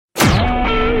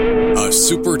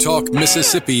SuperTalk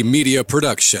Mississippi Media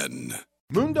production.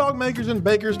 Moondog Makers and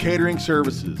Bakers Catering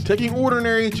Services, taking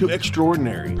ordinary to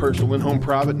extraordinary. Personal and home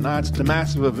private nights to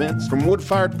massive events, from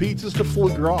wood-fired pizzas to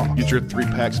foie gras. Get your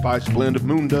 3-pack spice blend of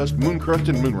moon dust, moon crust,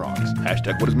 and moon rocks.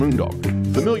 Hashtag what is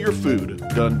Moondog? Familiar food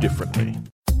done differently.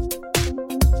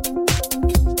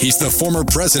 He's the former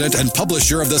president and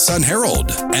publisher of the Sun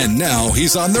Herald, and now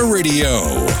he's on the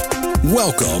radio.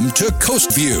 Welcome to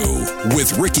Coast View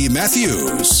with Ricky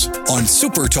Mathews on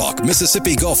SuperTalk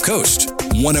Mississippi Gulf Coast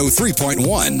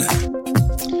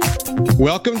 103.1.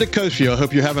 Welcome to Coast View. I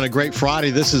hope you're having a great Friday.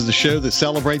 This is the show that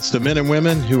celebrates the men and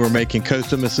women who are making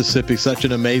coastal Mississippi such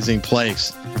an amazing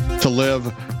place to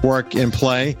live, work, and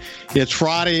play. It's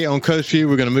Friday on Coast View.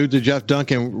 We're going to move to Jeff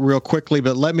Duncan real quickly,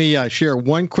 but let me share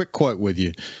one quick quote with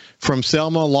you from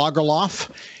Selma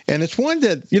Lagerlof. And it's one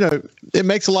that, it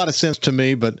makes a lot of sense to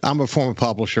me, but I'm a former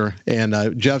publisher,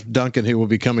 and Jeff Duncan, who will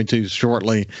be coming to you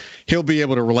shortly, he'll be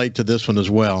able to relate to this one as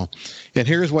well. And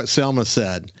here's what Selma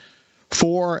said.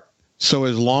 So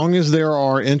as long as there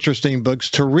are interesting books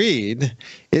to read,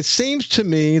 it seems to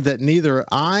me that neither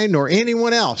I nor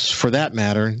anyone else, for that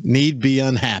matter, need be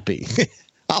unhappy.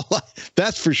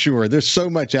 That's for sure. There's so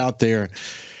much out there.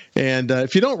 And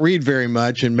if you don't read very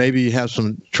much and maybe you have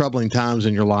some troubling times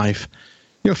in your life,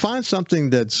 find something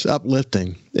that's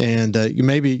uplifting, and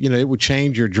it will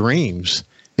change your dreams.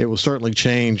 It will certainly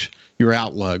change your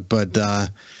outlook. But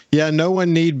no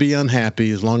one need be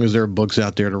unhappy as long as there are books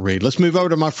out there to read. Let's move over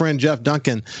to my friend Jeff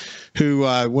Duncan, who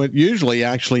usually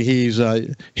he's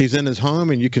in his home,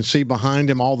 and you can see behind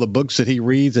him all the books that he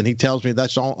reads, and he tells me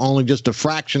that's only just a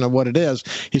fraction of what it is.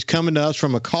 He's coming to us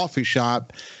from a coffee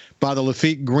shop by the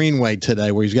Lafitte Greenway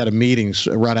today, where he's got a meeting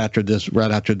right after this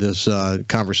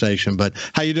conversation. But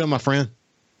how you doing, my friend?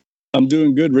 I'm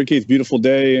doing good, Ricky. It's a beautiful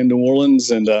day in New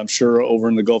Orleans, and I'm sure over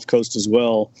in the Gulf Coast as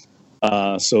well.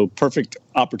 So perfect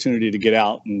opportunity to get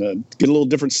out and get a little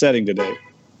different setting today.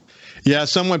 Yeah,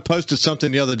 someone posted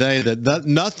something the other day that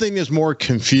nothing is more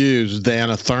confused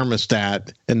than a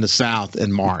thermostat in the South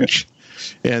in March.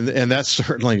 And that's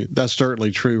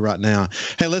certainly true right now.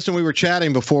 Hey, listen, we were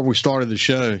chatting before we started the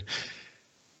show.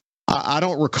 I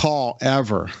don't recall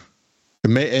ever.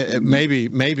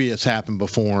 Maybe it's happened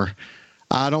before.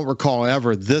 I don't recall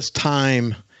ever this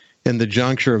time in the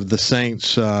juncture of the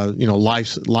Saints,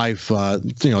 life,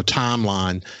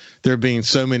 timeline, there being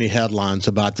so many headlines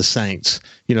about the Saints.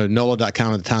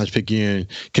 NOLA.com at the Times-Picayune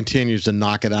continues to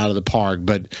knock it out of the park,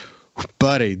 but.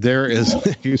 Buddy, there is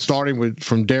starting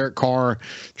from Derek Carr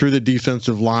through the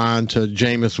defensive line to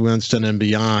Jameis Winston and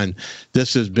beyond.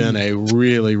 This has been a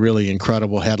really, really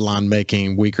incredible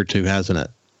headline-making week or two, hasn't it?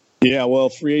 Yeah, well,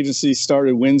 free agency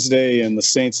started Wednesday, and the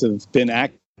Saints have been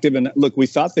active. And look, we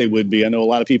thought they would be. I know a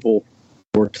lot of people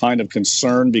were kind of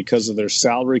concerned because of their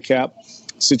salary cap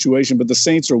situation, but the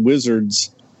Saints are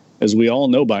wizards, as we all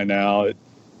know by now,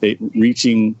 at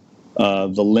reaching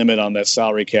the limit on that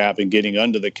salary cap and getting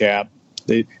under the cap.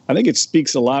 I think it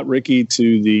speaks a lot, Ricky,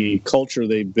 to the culture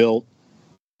they built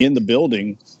in the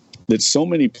building, that so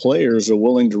many players are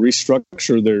willing to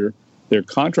restructure their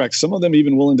contracts, some of them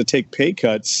even willing to take pay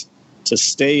cuts to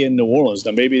stay in New Orleans.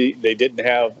 Now, maybe they didn't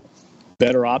have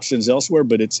better options elsewhere,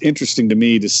 but it's interesting to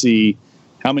me to see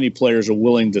how many players are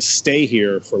willing to stay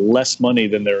here for less money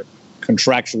than they're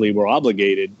contractually were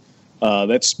obligated.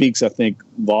 That speaks, I think,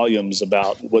 volumes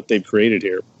about what they've created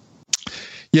here.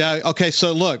 Yeah. Okay.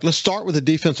 So look, let's start with the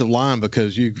defensive line,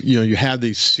 because you have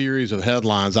these series of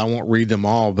headlines. I won't read them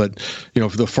all, but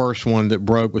for the first one that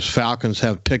broke was Falcons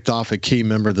have picked off a key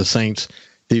member of the Saints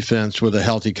defense with a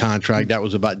healthy contract. That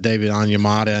was about David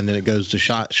Onyemata, and then it goes to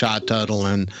Shy Tuttle,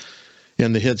 and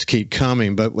the hits keep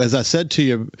coming. But as I said to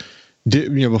you,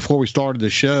 before we started the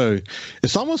show,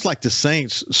 it's almost like the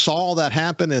Saints saw that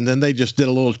happen, and then they just did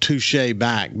a little touche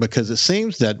back, because it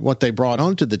seems that what they brought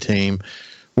onto the team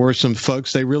were some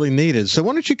folks they really needed. So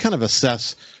why don't you kind of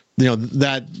assess,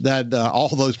 that all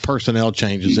those personnel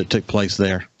changes that took place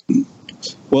there?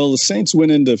 Well, the Saints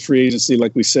went into free agency,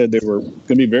 like we said, they were going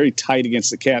to be very tight against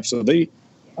the cap. So they,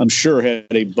 I'm sure, had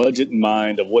a budget in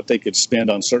mind of what they could spend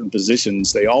on certain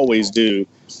positions. They always do.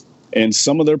 And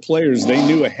some of their players, they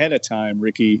knew ahead of time,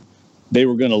 Ricky, they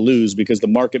were going to lose because the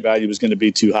market value was going to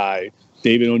be too high.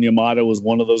 David Onyemata was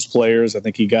one of those players. I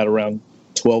think he got around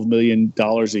 $12 million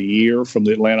a year from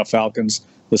the Atlanta Falcons.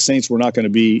 The Saints were not going to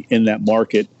be in that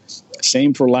market.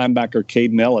 Same for linebacker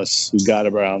Caden Ellis, who got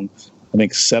around, I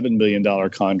think, $7 million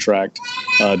contract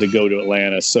to go to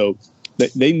Atlanta. So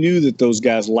they knew that those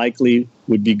guys likely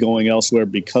would be going elsewhere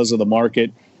because of the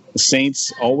market. The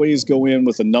Saints always go in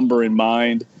with a number in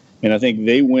mind, and I think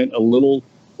they went a little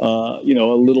a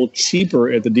little cheaper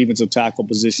at the defensive tackle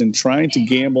position, trying to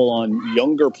gamble on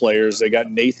younger players. They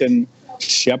got Nathan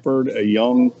Shepard, a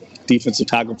young defensive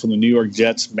tackle from the New York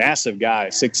Jets, massive guy,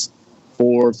 6'4",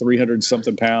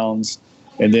 300-something pounds.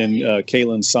 And then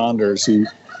Kalen Saunders, who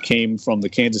came from the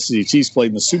Kansas City Chiefs, played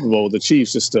in the Super Bowl with the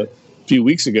Chiefs just a few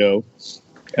weeks ago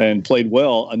and played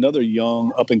well. Another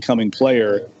young, up-and-coming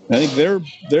player. And I think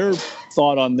their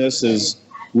thought on this is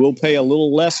we'll pay a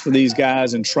little less for these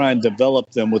guys and try and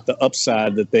develop them with the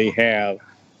upside that they have.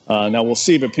 Now, we'll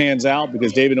see if it pans out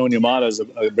because David Onyemata is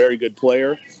a very good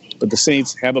player. But the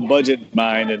Saints have a budget in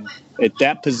mind, and at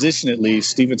that position at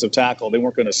least, defensive tackle, they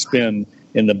weren't going to spend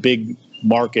in the big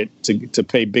market to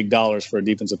pay big dollars for a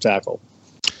defensive tackle.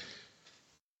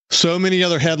 So many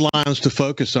other headlines to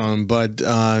focus on, but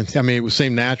it would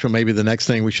seem natural. Maybe the next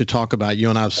thing we should talk about, you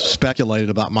and I have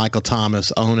speculated about Michael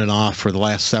Thomas on and off for the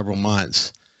last several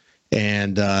months.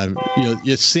 And,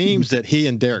 it seems that he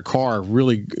and Derek Carr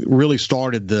really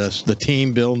started the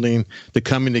team building, the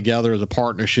coming together as a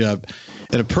partnership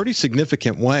in a pretty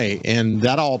significant way. And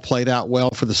that all played out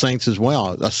well for the Saints as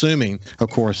well, assuming, of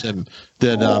course, that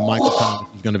Michael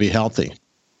Thomas is going to be healthy.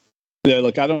 Yeah,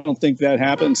 look, I don't think that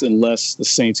happens unless the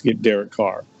Saints get Derek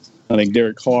Carr. I think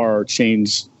Derek Carr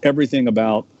changed everything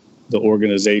about the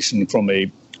organization from a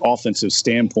offensive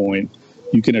standpoint.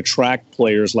 You can attract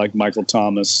players like Michael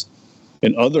Thomas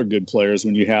and other good players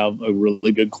when you have a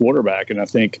really good quarterback. And I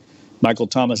think Michael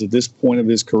Thomas, at this point of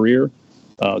his career,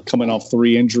 coming off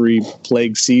 3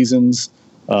 injury-plagued seasons,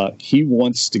 he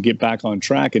wants to get back on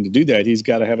track. And to do that, he's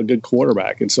got to have a good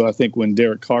quarterback. And so I think when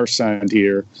Derek Carr signed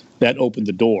here, that opened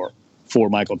the door for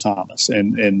Michael Thomas.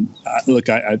 And look,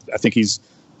 I think he's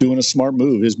doing a smart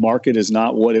move. His market is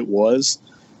not what it was.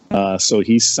 So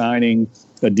he's signing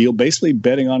a deal, basically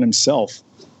betting on himself.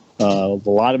 A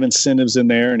lot of incentives in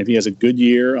there, and if he has a good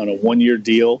year on a 1-year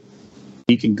deal,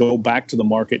 he can go back to the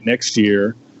market next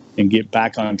year and get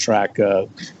back on track,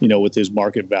 with his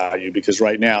market value. Because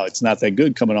right now it's not that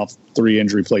good coming off 3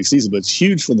 injury-plagued seasons, but it's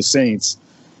huge for the Saints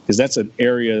because that's an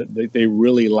area that they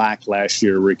really lacked last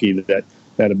year, Ricky, that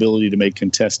ability to make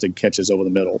contested catches over the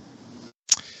middle.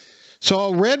 So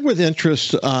I read with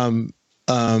interest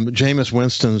Jameis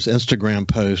Winston's Instagram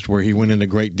post where he went into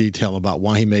great detail about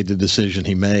why he made the decision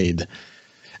he made.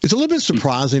 It's a little bit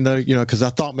surprising, though, because I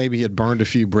thought maybe he had burned a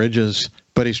few bridges,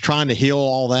 but he's trying to heal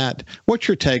all that. What's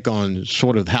your take on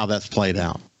sort of how that's played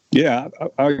out? Yeah,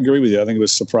 I agree with you. I think it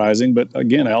was surprising. But,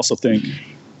 again, I also think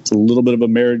it's a little bit of a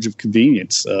marriage of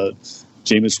convenience.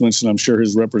 Jameis Winston, I'm sure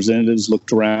his representatives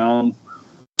looked around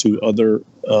to other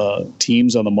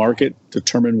teams on the market,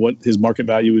 determined what his market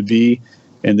value would be,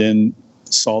 and then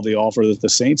saw the offer that the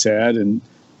Saints had, and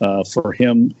for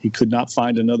him, he could not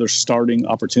find another starting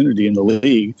opportunity in the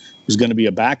league. He was going to be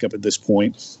a backup at this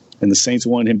point, and the Saints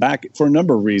wanted him back for a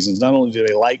number of reasons. Not only do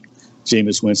they like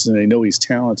Jameis Winston, they know he's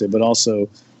talented, but also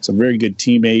he's a very good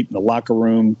teammate in the locker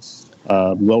room,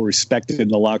 well-respected in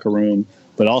the locker room,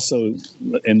 but also,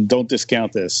 and don't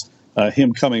discount this,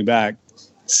 him coming back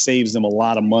saves them a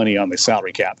lot of money on the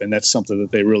salary cap, and that's something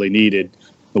that they really needed.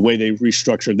 The way they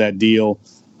restructured that deal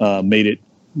made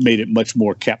it much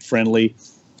more cap friendly,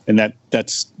 and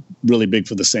that's really big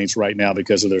for the Saints right now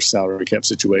because of their salary cap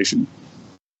situation.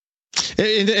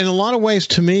 In a lot of ways,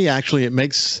 to me, actually, it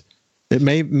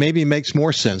maybe makes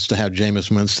more sense to have Jameis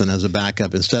Winston as a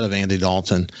backup instead of Andy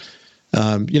Dalton.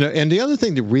 And the other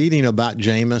thing to reading about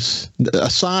Jameis,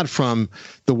 aside from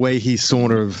the way he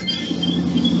sort of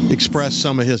expressed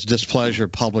some of his displeasure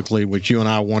publicly, which you and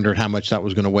I wondered how much that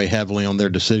was going to weigh heavily on their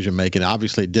decision making.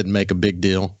 Obviously, it didn't make a big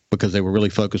deal because they were really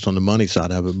focused on the money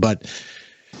side of it. But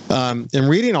in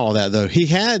reading all that, though, he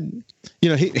had,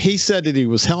 he said that he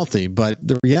was healthy, but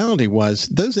the reality was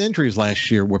those injuries last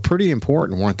year were pretty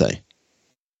important, weren't they?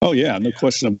 Oh, yeah, no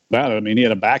question about it. I mean, he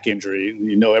had a back injury.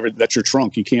 That's your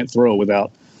trunk. You can't throw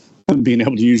without being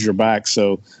able to use your back.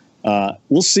 So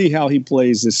we'll see how he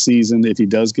plays this season if he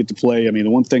does get to play. I mean,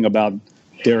 the one thing about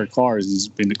Derek Carr is he's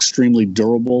been extremely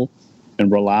durable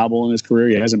and reliable in his career.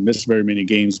 He hasn't missed very many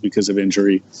games because of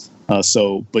injury.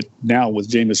 But now with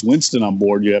Jameis Winston on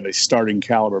board, you have a starting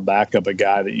caliber backup, a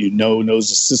guy that knows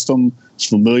the system, is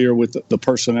familiar with the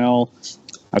personnel.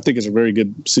 I think it's a very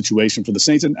good situation for the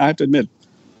Saints. And I have to admit,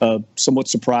 somewhat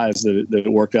surprised that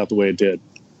it worked out the way it did.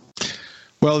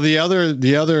 Well, the other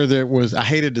that was I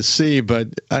hated to see, but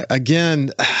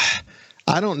again,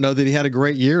 I don't know that he had a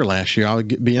great year last year. I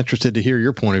would be interested to hear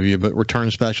your point of view. But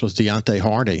return specialist Deontay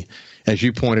Hardy, as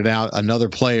you pointed out, another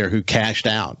player who cashed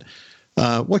out.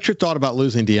 What's your thought about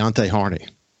losing Deontay Hardy?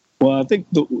 Well, I think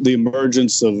the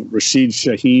emergence of Rashid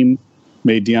Shaheem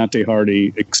made Deontay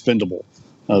Hardy expendable.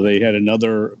 They had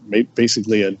another,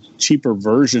 basically a cheaper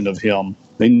version of him.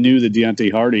 They knew that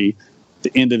Deontay Hardy,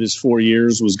 the end of his 4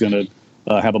 years, was going to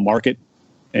have a market,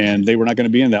 and they were not going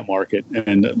to be in that market.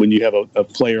 And when you have a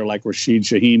player like Rashid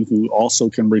Shaheem, who also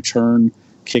can return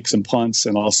kicks and punts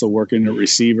and also work in a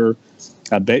receiver,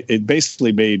 it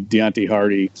basically made Deontay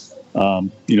Hardy, a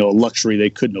luxury they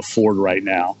couldn't afford right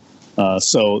now.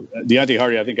 So Deontay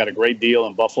Hardy, I think, got a great deal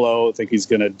in Buffalo. I think he's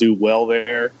going to do well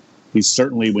there. He's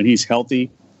certainly, when he's healthy,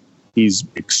 he's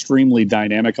extremely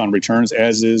dynamic on returns,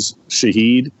 as is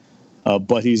Shaheed.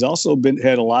 But he's also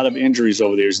had a lot of injuries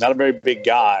over there. He's not a very big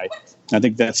guy. I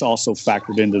think that's also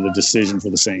factored into the decision for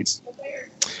the Saints.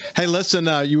 Hey, listen,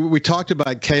 we talked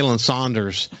about Kalen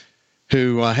Saunders,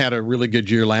 who had a really good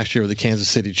year last year with the Kansas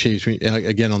City Chiefs,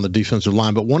 again, on the defensive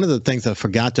line. But one of the things I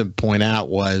forgot to point out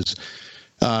was,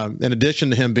 in addition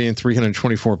to him being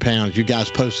 324 pounds, you guys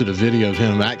posted a video of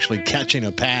him actually catching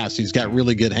a pass. He's got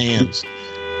really good hands.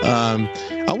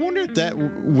 I wonder if that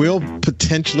will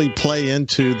potentially play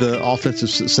into the offensive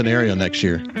scenario next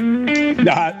year.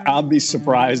 I'll be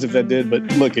surprised if that did, but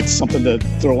look, it's something to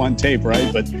throw on tape,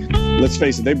 right? But let's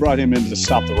face it, they brought him in to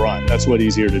stop the run. That's what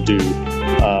he's here to do.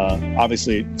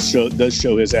 Obviously, it does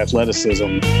show his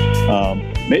athleticism.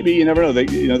 Maybe, you never know. They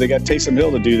got Taysom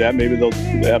Hill to do that. Maybe they'll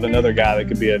have another guy that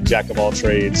could be a jack of all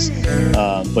trades.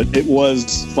 But it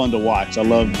was fun to watch. I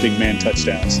love big man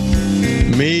touchdowns.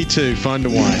 Me too. Fun to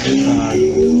watch.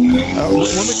 When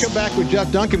we come back with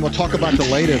Jeff Duncan, we'll talk about the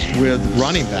latest with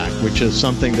running back, which is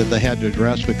something that they had to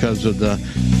address because of the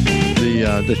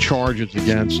charges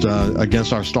against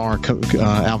our star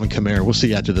Alvin Kamara. We'll see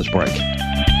you after this break.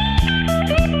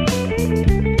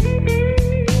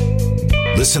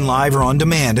 Listen live or on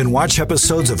demand and watch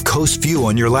episodes of Coast View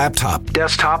on your laptop,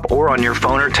 desktop, or on your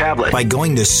phone or tablet by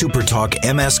going to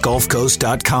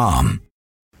supertalkmsgulfcoast.com.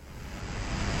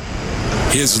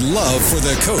 His love for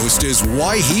the coast is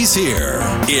why he's here.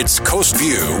 It's Coast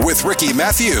View with Ricky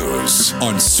Mathews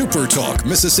on SuperTalk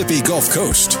Mississippi Gulf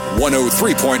Coast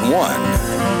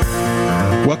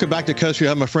 103.1. Welcome back to Coast View. I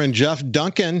have my friend Jeff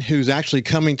Duncan, who's actually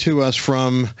coming to us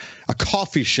from a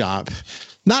coffee shop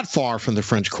not far from the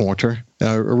French Quarter,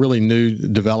 a really new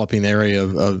developing area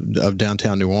of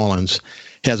downtown New Orleans.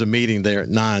 He has a meeting there at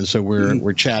 9, so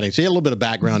we're chatting. So he had a little bit of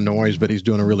background noise, but he's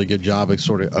doing a really good job of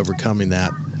sort of overcoming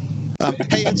that.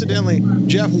 Hey, incidentally,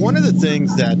 Jeff, one of the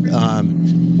things that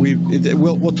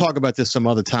we'll talk about this some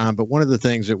other time, but one of the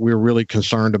things that we're really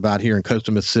concerned about here in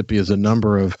coastal Mississippi is a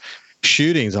number of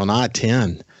shootings on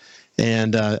I-10.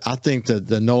 And I think that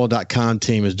the NOLA.com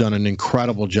team has done an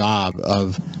incredible job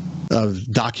of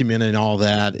documenting all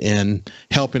that and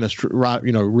helping us,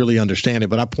 really understand it.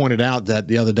 But I pointed out that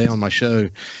the other day on my show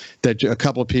that a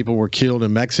couple of people were killed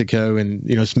in Mexico, and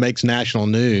it makes national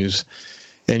news.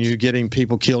 And you're getting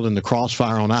people killed in the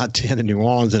crossfire on I-10 in New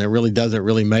Orleans, and it really doesn't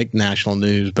really make national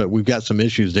news. But we've got some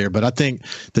issues there. But I think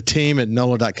the team at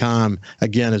NOLA.com,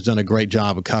 again, has done a great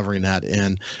job of covering that.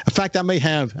 And in fact, I may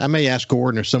ask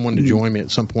Gordon or someone to join me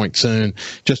at some point soon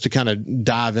just to kind of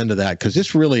dive into that, because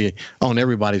it's really on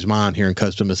everybody's mind here in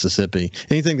coastal Mississippi.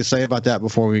 Anything to say about that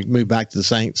before we move back to the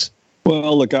Saints?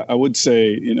 Well, look, I would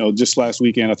say, just last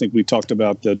weekend, I think we talked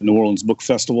about the New Orleans Book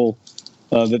Festival.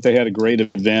 That they had a great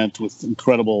event with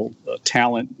incredible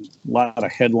talent. A lot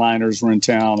of headliners were in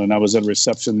town, and I was at a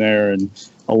reception there, and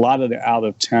a lot of the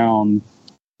out-of-town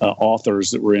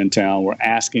authors that were in town were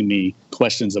asking me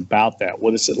questions about that.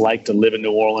 What is it like to live in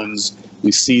New Orleans?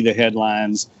 We see the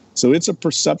headlines. So it's a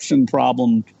perception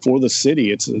problem for the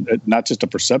city. It's not just a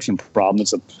perception problem.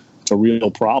 It's a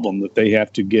real problem that they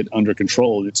have to get under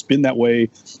control. It's been that way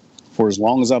for as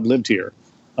long as I've lived here.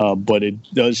 But it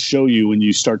does show you when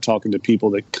you start talking to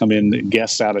people that come in,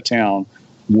 guests out of town,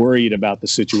 worried about the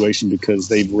situation because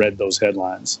they've read those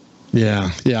headlines.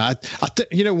 Yeah.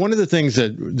 One of the things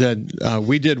that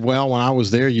we did well when I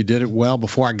was there, you did it well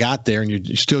before I got there, and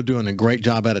you're still doing a great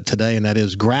job at it today, and that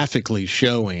is graphically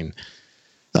showing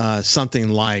something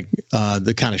like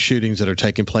the kind of shootings that are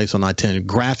taking place on I-10,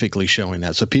 graphically showing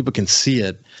that so people can see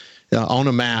it on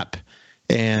a map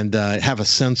and have a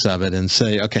sense of it and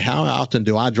say, okay, how often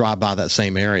do I drive by that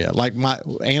same area? Like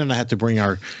Ann and I had to bring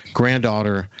our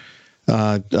granddaughter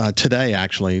today,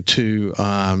 actually, to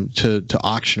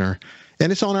Auctioner,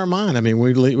 and it's on our mind. I mean,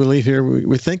 we leave here,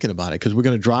 we're thinking about it because we're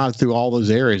going to drive through all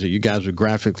those areas that you guys have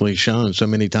graphically shown so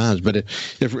many times. But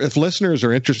if listeners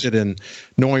are interested in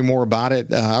knowing more about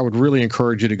it, I would really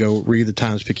encourage you to go read the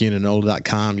Times-Picayune and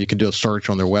NOLA.com. You can do a search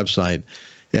on their website.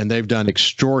 And they've done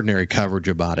extraordinary coverage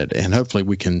about it. And hopefully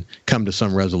we can come to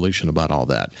some resolution about all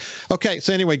that. Okay,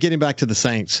 so anyway, getting back to the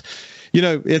Saints.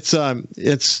 It's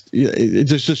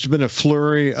just been a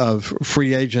flurry of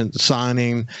free agent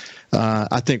signing.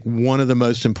 I think one of the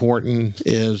most important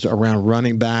is around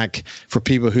running back for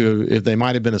people who, if they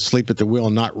might have been asleep at the wheel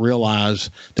and not realize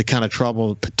the kind of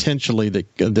trouble potentially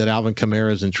that Alvin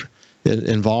Kamara is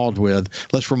involved with.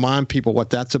 Let's remind people what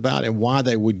that's about and why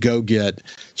they would go get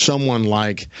someone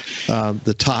like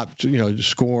the top,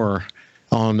 scorer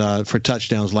on for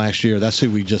touchdowns last year. That's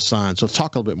who we just signed. So let's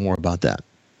talk a little bit more about that.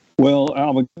 Well,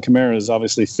 Alvin Kamara is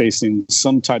obviously facing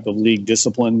some type of league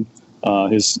discipline.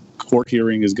 His court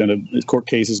case is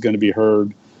going to be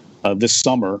heard this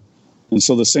summer. And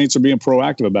so the Saints are being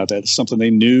proactive about that. It's something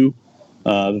they knew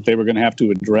that they were going to have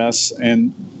to address.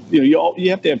 And, you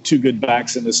have to have two good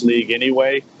backs in this league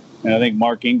anyway. And I think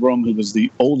Mark Ingram, who was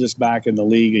the oldest back in the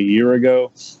league a year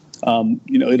ago,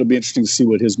 it'll be interesting to see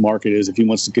what his market is if he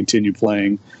wants to continue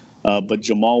playing. But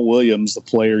Jamal Williams, the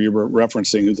player you were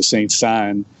referencing, who the Saints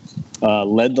signed,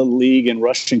 led the league in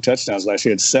rushing touchdowns last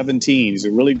year. He had 17. He's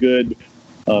a really good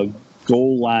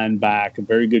goal line back, a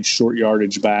very good short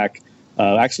yardage back.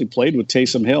 Actually played with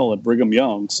Taysom Hill at Brigham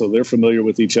Young, so they're familiar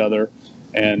with each other.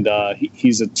 And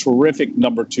he's a terrific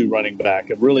number 2 running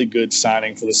back, a really good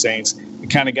signing for the Saints, the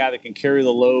kind of guy that can carry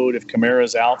the load if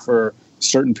Kamara's out for a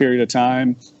certain period of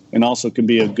time, and also can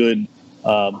be a good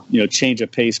change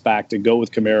of pace back to go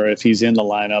with Kamara if he's in the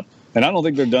lineup. And I don't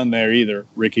think they're done there either,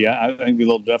 Ricky. I think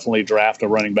they'll definitely draft a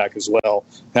running back as well,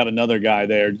 have another guy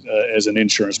there as an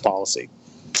insurance policy.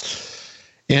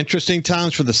 Interesting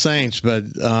times for the Saints, but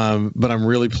I'm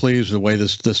really pleased with the way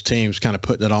this team's kind of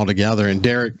putting it all together. And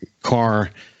Derek Carr,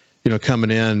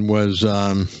 coming in was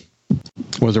a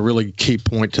really key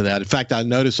point to that. In fact, I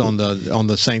noticed on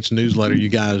the Saints newsletter, you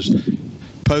guys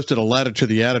posted a letter to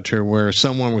the editor where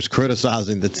someone was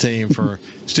criticizing the team for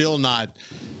still not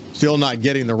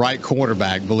getting the right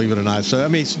quarterback, believe it or not. So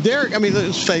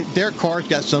Derek Carr's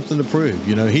got something to prove.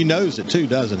 He knows it too,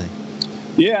 doesn't he?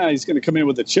 Yeah, he's going to come in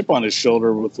with a chip on his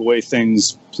shoulder with the way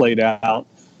things played out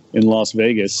in Las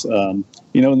Vegas. And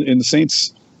the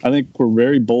Saints, I think, were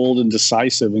very bold and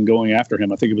decisive in going after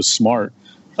him. I think it was smart.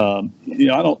 I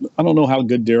don't know how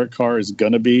good Derek Carr is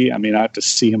going to be. I mean, I have to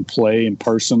see him play in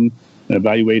person and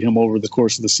evaluate him over the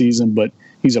course of the season. But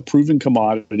he's a proven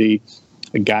commodity,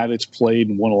 a guy that's played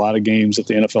and won a lot of games at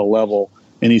the NFL level,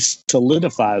 and he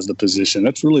solidifies the position.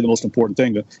 That's really the most important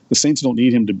thing. The Saints don't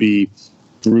need him to be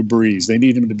Drew Brees. They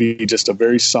need him to be just a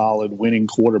very solid winning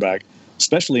quarterback,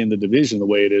 especially in the division the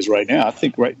way it is right now. I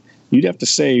think you'd have to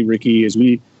say, Ricky, as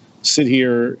we sit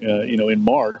here, in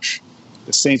March,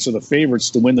 the Saints are the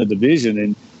favorites to win the division,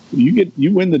 and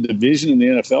you win the division in the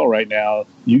NFL right now,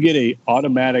 you get a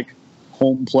automatic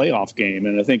home playoff game.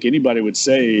 And I think anybody would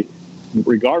say,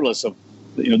 regardless of,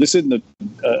 this isn't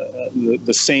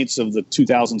the Saints of the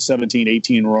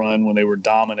 2017-18 run when they were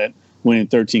dominant, winning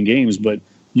 13 games, but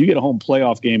you get a home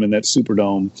playoff game in that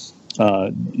Superdome,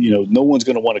 no one's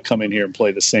going to want to come in here and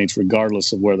play the Saints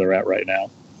regardless of where they're at right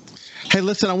now. Hey,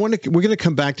 listen, we're going to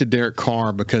come back to Derek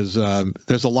Carr because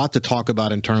there's a lot to talk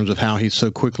about in terms of how he's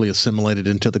so quickly assimilated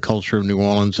into the culture of New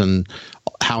Orleans and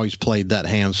how he's played that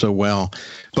hand so well.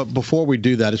 But before we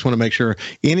do that, I just want to make sure,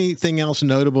 anything else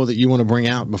notable that you want to bring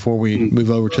out before we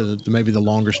move over to maybe the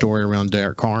longer story around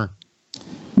Derek Carr?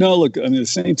 No, look, I mean, the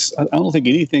Saints, I don't think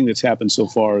anything that's happened so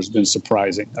far has been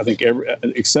surprising. I think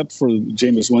except for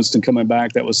Jameis Winston coming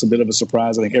back, that was a bit of a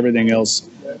surprise. I think everything else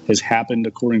has happened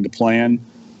according to plan.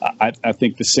 I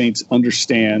think the Saints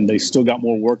understand they still got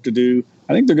more work to do.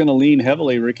 I think they're going to lean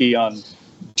heavily, Ricky, on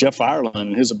Jeff Ireland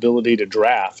and his ability to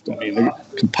draft. I mean, they're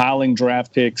compiling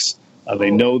draft picks.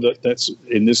 They know that's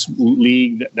in this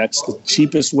league, that's the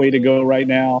cheapest way to go right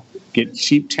now. Get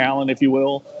cheap talent, if you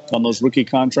will, on those rookie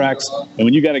contracts. And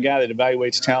when you got a guy that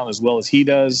evaluates talent as well as he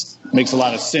does, it makes a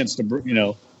lot of sense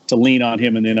to lean on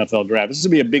him in the NFL draft. This is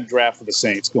going to be a big draft for the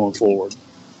Saints going forward.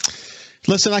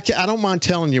 Listen, I don't mind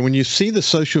telling you, when you see the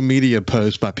social media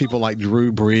posts by people like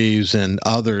Drew Brees and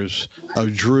others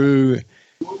of Drew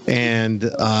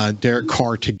and Derek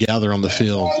Carr together on the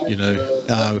field,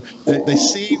 they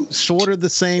seem sort of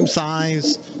the same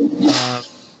size.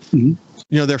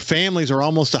 Their families are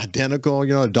almost identical,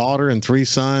 a daughter and 3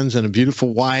 sons and a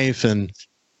beautiful wife. And,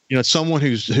 someone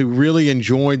who really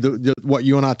enjoyed what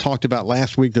you and I talked about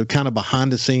last week, the kind of behind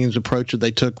the scenes approach that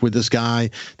they took with this guy.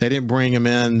 They didn't bring him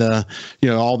in,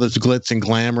 all this glitz and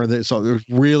glamour. So they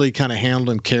really kind of handled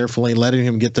him carefully, letting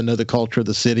him get to know the culture of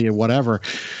the city or whatever.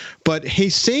 But he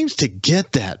seems to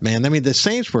get that, man. I mean, the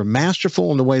Saints were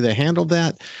masterful in the way they handled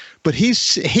that. But he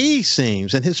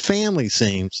seems, and his family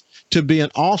seems, to be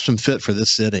an awesome fit for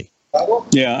this city.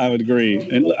 Yeah, I would agree.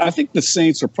 And I think the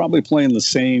Saints are probably playing the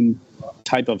same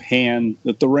type of hand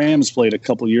that the Rams played a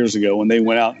couple years ago when they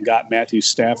went out and got Matthew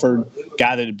Stafford,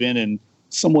 guy that had been in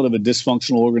somewhat of a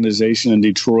dysfunctional organization in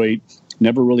Detroit,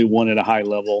 never really won at a high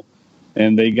level.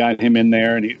 And they got him in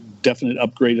there, and he definite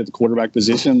upgrade at the quarterback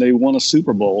position. They won a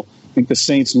Super Bowl. I think the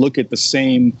Saints look at the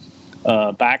same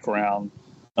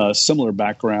similar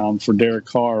background for Derek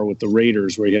Carr with the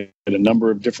Raiders, where he had a number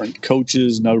of different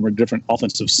coaches, a number of different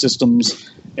offensive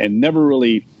systems, and never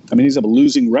really, he's a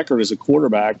losing record as a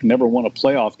quarterback, never won a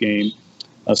playoff game.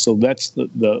 So that's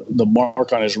the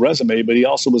mark on his resume, but he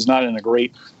also was not in a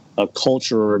great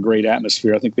culture or a great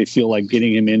atmosphere. I think they feel like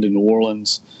getting him into New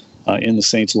Orleans in the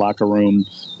Saints locker room,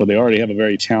 where they already have a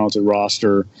very talented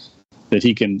roster, that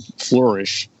he can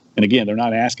flourish. And again, they're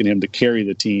not asking him to carry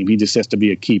the team. He just has to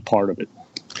be a key part of it.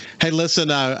 Hey, listen,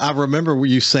 I remember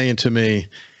you saying to me,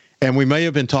 and we may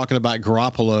have been talking about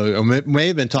Garoppolo, or may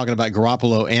have been talking about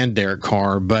Garoppolo and Derek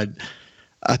Carr, but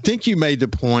I think you made the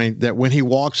point that when he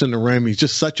walks in the room, he's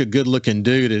just such a good-looking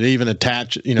dude. It even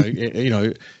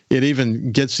it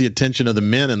even gets the attention of the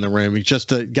men in the room. He's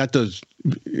just got those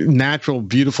natural,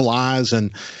 beautiful eyes,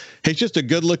 and he's just a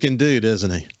good-looking dude,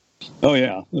 isn't he? Oh,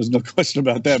 yeah. There's no question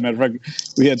about that. Matter of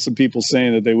fact, we had some people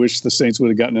saying that they wish the Saints would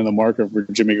have gotten in the market for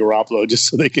Jimmy Garoppolo just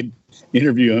so they could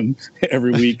interview him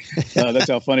every week. That's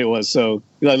how funny it was. So,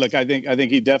 look, I think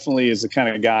he definitely is the kind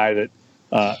of guy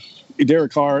that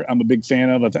Derek Carr, I'm a big fan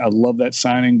of. I love that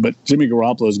signing, but Jimmy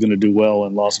Garoppolo is going to do well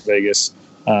in Las Vegas.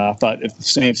 I thought if the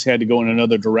Saints had to go in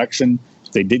another direction,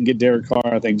 if they didn't get Derek Carr,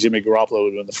 I think Jimmy Garoppolo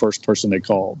would have been the first person they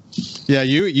called. Yeah,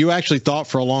 you actually thought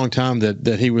for a long time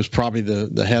that he was probably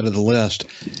the head of the list.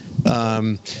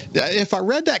 If I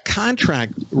read that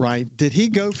contract right, did he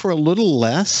go for a little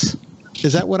less?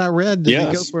 Is that what I read? Did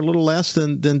he go for a little less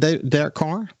than Derek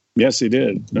Carr? Yes, he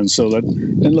did. And so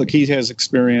and look, he has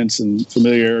experience and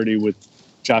familiarity with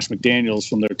Josh McDaniels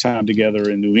from their time together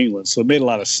in New England. So it made a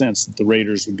lot of sense that the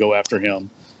Raiders would go after him.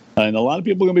 And a lot of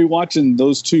people are going to be watching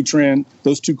those two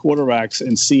quarterbacks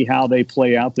and see how they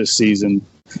play out this season,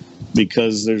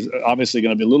 because there's obviously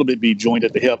going to be a little bit be joined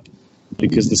at the hip,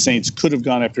 because the Saints could have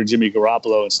gone after Jimmy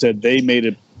Garoppolo. Instead, they made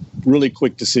a really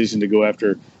quick decision to go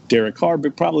after Derek Carr,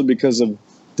 but probably because of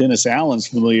Dennis Allen's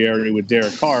familiarity with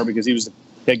Derek Carr, because he was the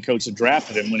head coach that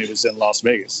drafted him when he was in Las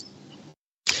Vegas.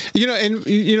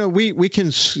 We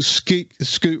can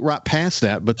scoot right past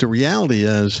that, but the reality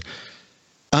is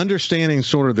understanding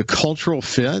sort of the cultural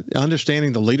fit,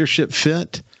 understanding the leadership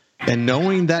fit, and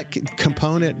knowing that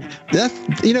component,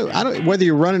 whether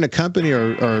you're running a company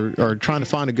or trying to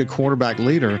find a good quarterback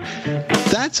leader,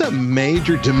 that's a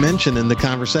major dimension in the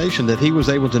conversation, that he was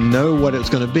able to know what it's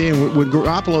going to be. And with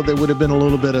Garoppolo, there would have been a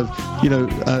little bit of,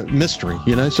 mystery,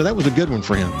 so that was a good one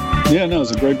for him. Yeah, no,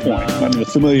 it's a great point. The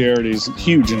familiarity is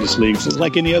huge in this league. So it's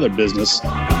like any other business.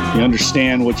 You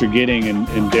understand what you're getting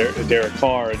in Derek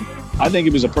Carr. And I think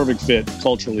he was a perfect fit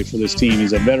culturally for this team.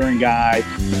 He's a veteran guy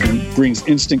and brings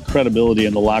instant credibility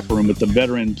in the locker room with the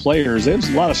veteran players. There's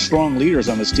a lot of strong leaders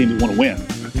on this team that want to win.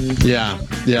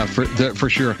 Yeah, for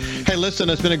sure. Hey,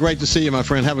 listen, it's been great to see you, my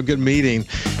friend. Have a good meeting.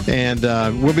 And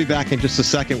we'll be back in just a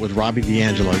second with Robbie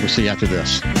D'Angelo. We'll see you after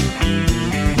this.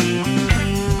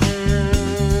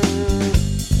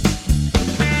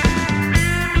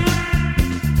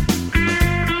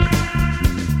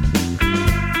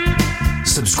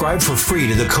 Subscribe for free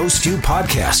to the Coast View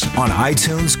podcast on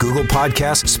iTunes, Google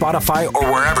Podcasts, Spotify,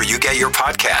 or wherever you get your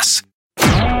podcasts.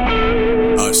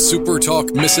 A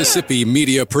SuperTalk Mississippi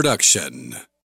Media production.